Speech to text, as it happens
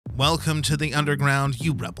Welcome to the underground,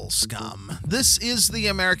 you rebel scum. This is the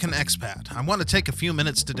American Expat. I want to take a few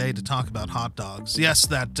minutes today to talk about hot dogs. Yes,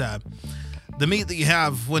 the meat that you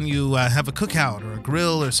have when you have a cookout or a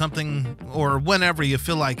grill or something, or whenever you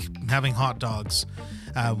feel like having hot dogs.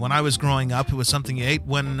 When I was growing up, it was something you ate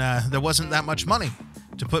when there wasn't that much money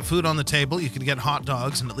to put food on the table. You could get hot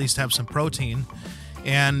dogs and at least have some protein.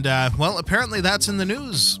 And, well, apparently that's in the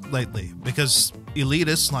news lately because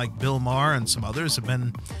elitists like Bill Maher and some others have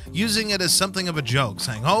been using it as something of a joke,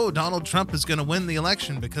 saying, oh, Donald Trump is going to win the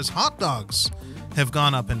election because hot dogs have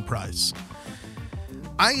gone up in price.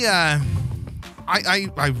 I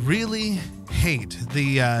really hate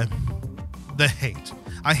the hate.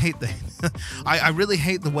 I hate the hate. I really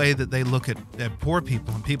hate the way that they look at poor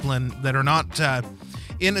people and people that are not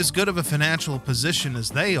in as good of a financial position as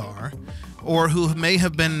they are, or who may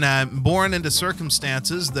have been born into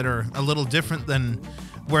circumstances that are a little different than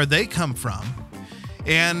where they come from.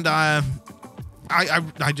 And I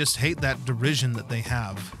just hate that derision that they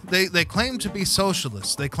have. They claim to be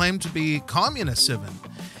socialists. They claim to be communists even.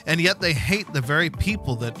 And yet they hate the very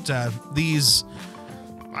people that these,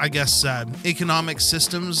 I guess, economic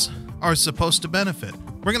systems are supposed to benefit.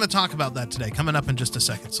 We're going to talk about that today, coming up in just a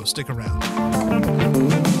second, so stick around.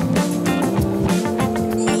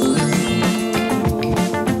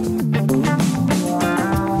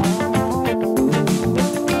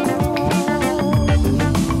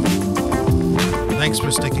 Thanks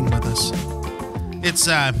for sticking with us.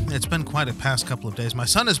 It's been quite a past couple of days. My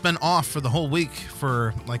son has been off for the whole week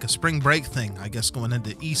for like a spring break thing, I guess going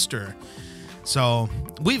into Easter. So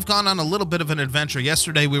we've gone on a little bit of an adventure.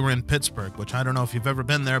 Yesterday we were in Pittsburgh, which I don't know if you've ever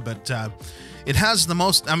been there, but it has the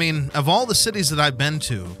most, of all the cities that I've been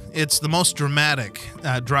to, it's the most dramatic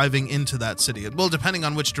driving into that city. Well, depending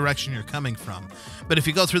on which direction you're coming from. But if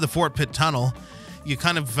you go through the Fort Pitt Tunnel, you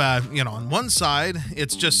kind of, on one side,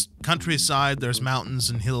 it's just countryside. There's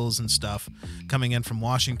mountains and hills and stuff coming in from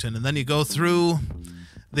Washington. And then you go through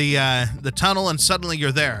the tunnel and suddenly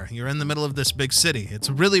you're there. You're in the middle of this big city. It's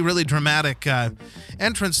a really, really dramatic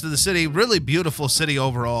entrance to the city. Really beautiful city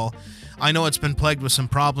overall. I know it's been plagued with some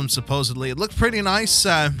problems, supposedly. It looked pretty nice.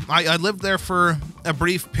 I lived there for a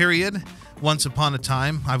brief period once upon a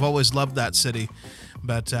time. I've always loved that city.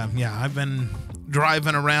 But, I've been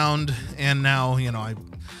driving around, and now,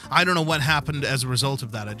 I don't know what happened as a result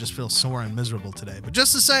of that. I just feel sore and miserable today. But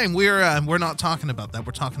just the same, we're not talking about that.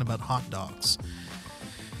 We're talking about hot dogs.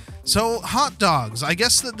 So, hot dogs, I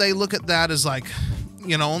guess that they look at that as like,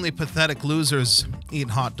 only pathetic losers eat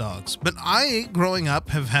hot dogs. But I, growing up,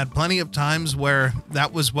 have had plenty of times where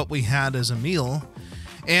that was what we had as a meal.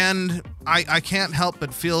 And I can't help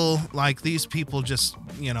but feel like these people just,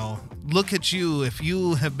 look at you if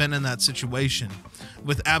you have been in that situation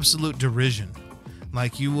with absolute derision.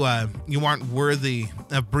 Like you aren't worthy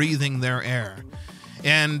of breathing their air.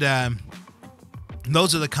 And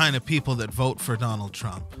those are the kind of people that vote for Donald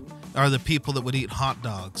Trump, are the people that would eat hot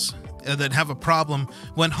dogs, that have a problem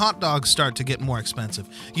when hot dogs start to get more expensive.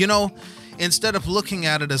 Instead of looking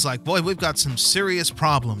at it as like, boy, we've got some serious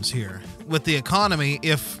problems here with the economy,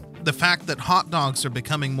 if the fact that hot dogs are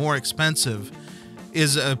becoming more expensive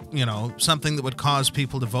is something that would cause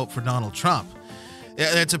people to vote for Donald Trump,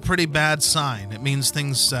 it's a pretty bad sign. It means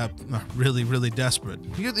things are really, really desperate.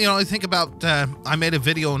 I think about, I made a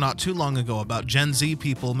video not too long ago about Gen Z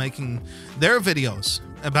people making their videos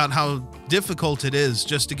about how difficult it is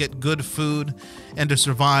just to get good food and to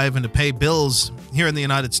survive and to pay bills here in the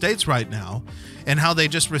United States right now, and how they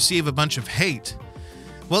just receive a bunch of hate.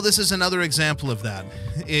 Well, this is another example of that.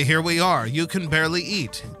 Here we are. You can barely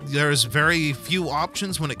eat. There's very few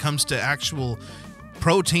options when it comes to actual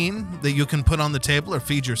protein that you can put on the table or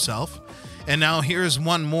feed yourself. And now here's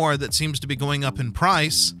one more that seems to be going up in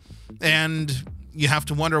price, and you have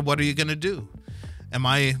to wonder, what are you going to do? Am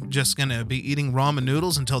I just going to be eating ramen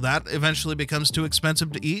noodles until that eventually becomes too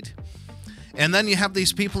expensive to eat? And then you have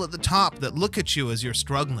these people at the top that look at you as you're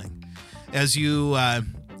struggling, as you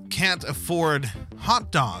can't afford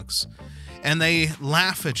hot dogs, and they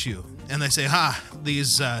laugh at you and they say,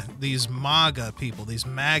 these MAGA people, these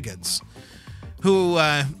maggots who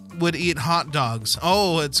would eat hot dogs.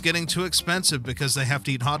 Oh, it's getting too expensive because they have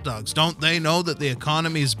to eat hot dogs. Don't they know that the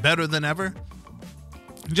economy is better than ever?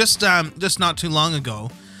 Just not too long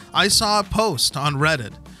ago, I saw a post on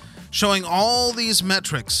Reddit showing all these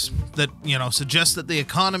metrics that, suggest that the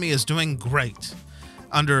economy is doing great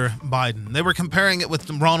under Biden. They were comparing it with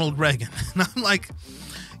Ronald Reagan. And I'm like,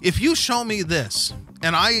 if you show me this,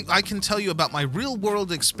 and I can tell you about my real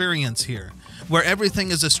world experience here, where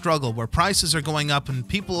everything is a struggle, where prices are going up and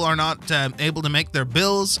people are not able to make their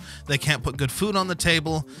bills, they can't put good food on the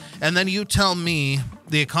table, and then you tell me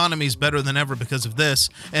the economy is better than ever because of this,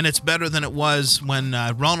 and it's better than it was when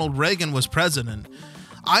Ronald Reagan was president.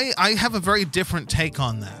 I have a very different take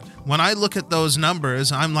on that. When I look at those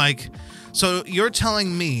numbers, I'm like, so you're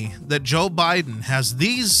telling me that Joe Biden has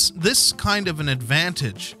this kind of an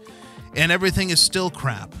advantage and everything is still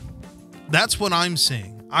crap? That's what I'm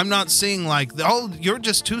seeing. I'm not seeing like, oh, you're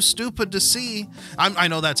just too stupid to see. I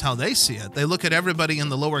know that's how they see it. They look at everybody in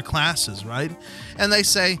the lower classes, right? And they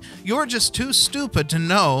say, you're just too stupid to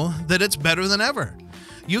know that it's better than ever.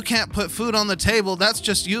 You can't put food on the table. That's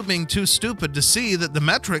just you being too stupid to see that the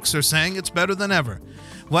metrics are saying it's better than ever.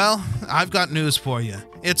 Well, I've got news for you.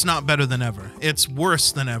 It's not better than ever. It's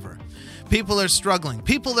worse than ever. People are struggling.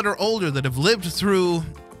 People that are older, that have lived through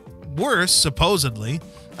worse, supposedly,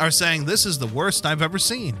 are saying this is the worst I've ever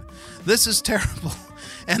seen. This is terrible.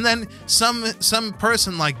 And then some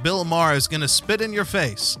person like Bill Maher is going to spit in your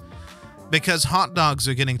face because hot dogs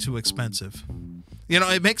are getting too expensive. You know,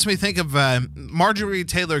 it makes me think of Marjorie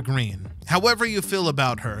Taylor Greene. However you feel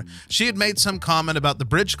about her, she had made some comment about the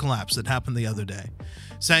bridge collapse that happened the other day,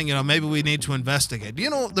 saying, you know, maybe we need to investigate. You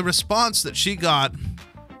know, the response that she got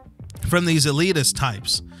from these elitist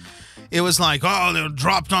types, it was like, oh, they were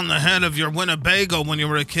dropped on the head of your Winnebago when you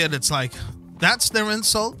were a kid. It's like, that's their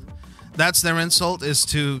insult? That's their insult, is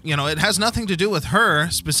to, you know, it has nothing to do with her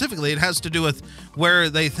specifically. It has to do with where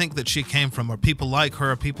they think that she came from, or people like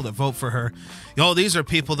her, or people that vote for her. Oh, these are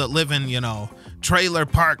people that live in, you know, trailer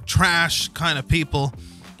park trash kind of people.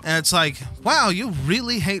 And it's like, wow, you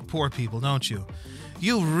really hate poor people, don't you?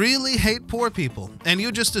 You really hate poor people. And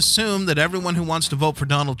you just assume that everyone who wants to vote for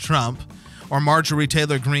Donald Trump or Marjorie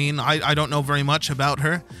Taylor Greene, I don't know very much about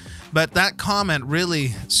her, but that comment really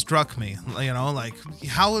struck me. You know, like,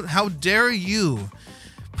 how dare you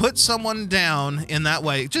put someone down in that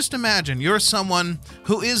way? Just imagine you're someone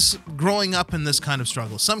who is growing up in this kind of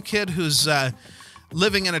struggle. Some kid who's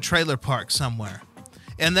living in a trailer park somewhere.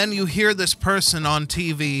 And then you hear this person on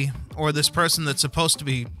TV, or this person that's supposed to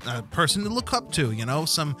be a person to look up to, you know,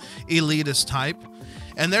 some elitist type.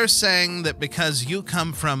 And they're saying that because you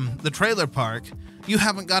come from the trailer park, you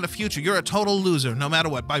haven't got a future. You're a total loser, no matter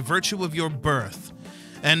what, by virtue of your birth.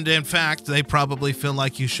 And in fact, they probably feel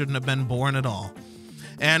like you shouldn't have been born at all.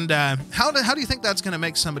 And how do you think that's going to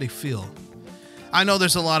make somebody feel? I know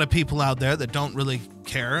there's a lot of people out there that don't really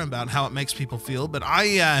care about how it makes people feel, but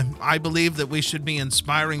I believe that we should be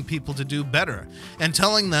inspiring people to do better and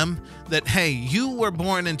telling them that, hey, you were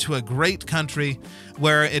born into a great country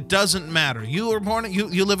where it doesn't matter. You were born,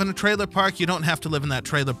 you live in a trailer park. You don't have to live in that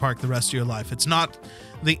trailer park the rest of your life. It's not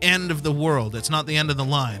the end of the world. It's not the end of the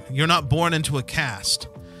line. You're not born into a caste.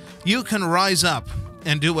 You can rise up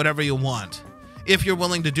and do whatever you want if you're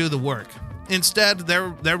willing to do the work. Instead,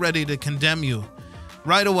 they're ready to condemn you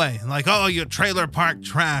right away. Like, oh, you're trailer park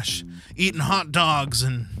trash, eating hot dogs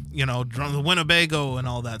and, you know, the Winnebago and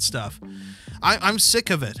all that stuff. I'm sick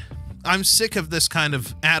of it. I'm sick of this kind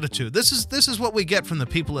of attitude. This is what we get from the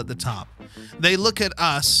people at the top. They look at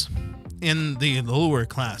us in the lower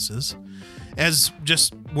classes as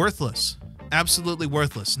just worthless. Absolutely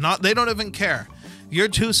worthless. They don't even care. You're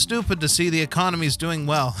too stupid to see the economy's doing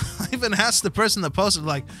well. I even asked the person that posted,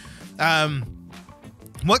 like,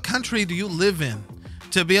 what country do you live in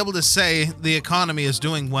to be able to say the economy is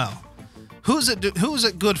doing well? Who's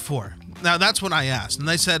it good for? Now, that's what I asked. And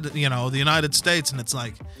they said, you know, the United States. And it's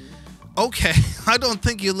like, okay, I don't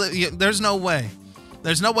think there's no way.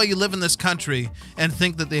 There's no way you live in this country and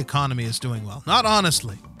think that the economy is doing well. Not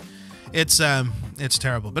honestly. It's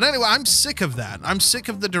terrible. But anyway, I'm sick of that. I'm sick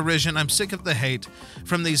of the derision. I'm sick of the hate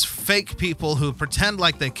from these fake people who pretend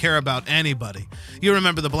like they care about anybody. You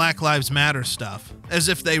remember the Black Lives Matter stuff, as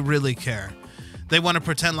if they really care. They want to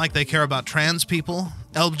pretend like they care about trans people,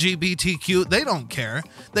 LGBTQ. They don't care.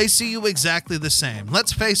 They see you exactly the same.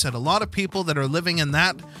 Let's face it, a lot of people that are living in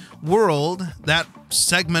that world, that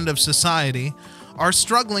segment of society, are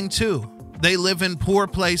struggling too. They live in poor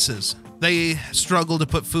places. They struggle to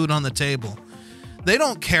put food on the table. They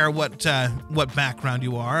don't care what background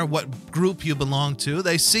you are, what group you belong to.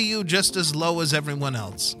 They see you just as low as everyone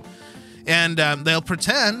else. And they'll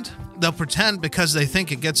pretend because they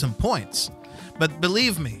think it gets them points. But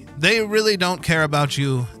believe me, they really don't care about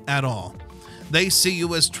you at all. They see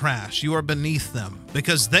you as trash. You are beneath them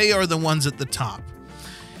because they are the ones at the top.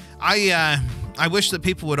 I wish that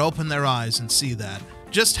people would open their eyes and see that.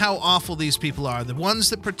 Just how awful these people are. The ones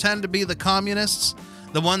that pretend to be the communists,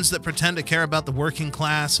 the ones that pretend to care about the working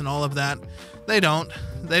class and all of that, they don't.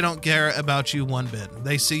 They don't care about you one bit.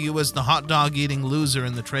 They see you as the hot dog eating loser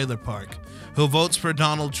in the trailer park who votes for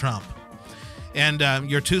Donald Trump. And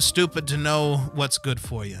you're too stupid to know what's good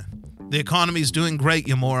for you. The economy's doing great,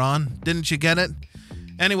 you moron. Didn't you get it?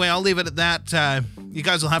 Anyway, I'll leave it at that. You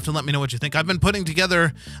guys will have to let me know what you think. I've been putting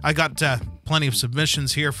together, I got plenty of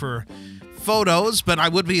submissions here for photos, but I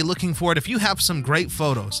would be looking for it. If you have some great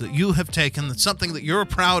photos that you have taken, that's something that you're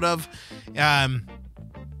proud of, and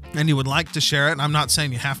you would like to share it, and I'm not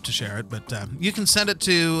saying you have to share it, but you can send it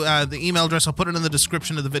to the email address. I'll put it in the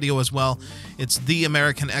description of the video as well. It's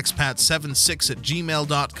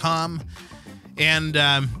theamericanexpat76@gmail.com. And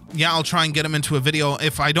yeah, I'll try and get them into a video.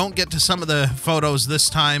 If I don't get to some of the photos this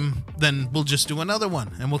time, then we'll just do another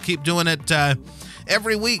one. And we'll keep doing it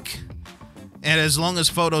every week. And as long as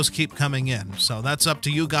photos keep coming in. So that's up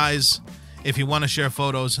to you guys. If you want to share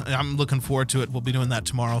photos, I'm looking forward to it. We'll be doing that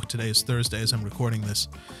tomorrow. Today is Thursday as I'm recording this.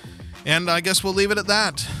 And I guess we'll leave it at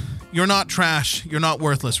that. You're not trash. You're not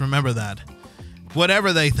worthless. Remember that.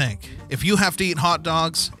 Whatever they think. If you have to eat hot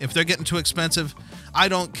dogs, if they're getting too expensive, I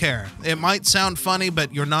don't care. It might sound funny,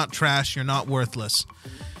 but you're not trash. You're not worthless.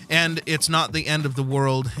 And it's not the end of the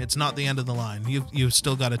world. It's not the end of the line. You've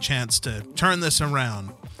still got a chance to turn this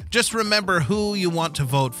around. Just remember who you want to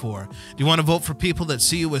vote for. Do you want to vote for people that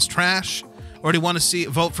see you as trash? Or do you want to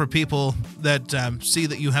vote for people that see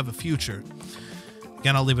that you have a future?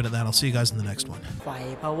 Again, I'll leave it at that. I'll see you guys in the next one. ไฟ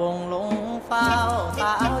พะวงหลงเฝ้าส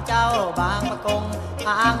าวเจ้าบางประกงท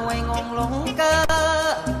างไว้งงหลงเกอ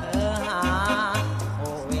หาโอ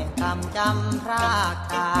เวรกรรมจำพราก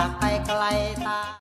จากไปไกลตา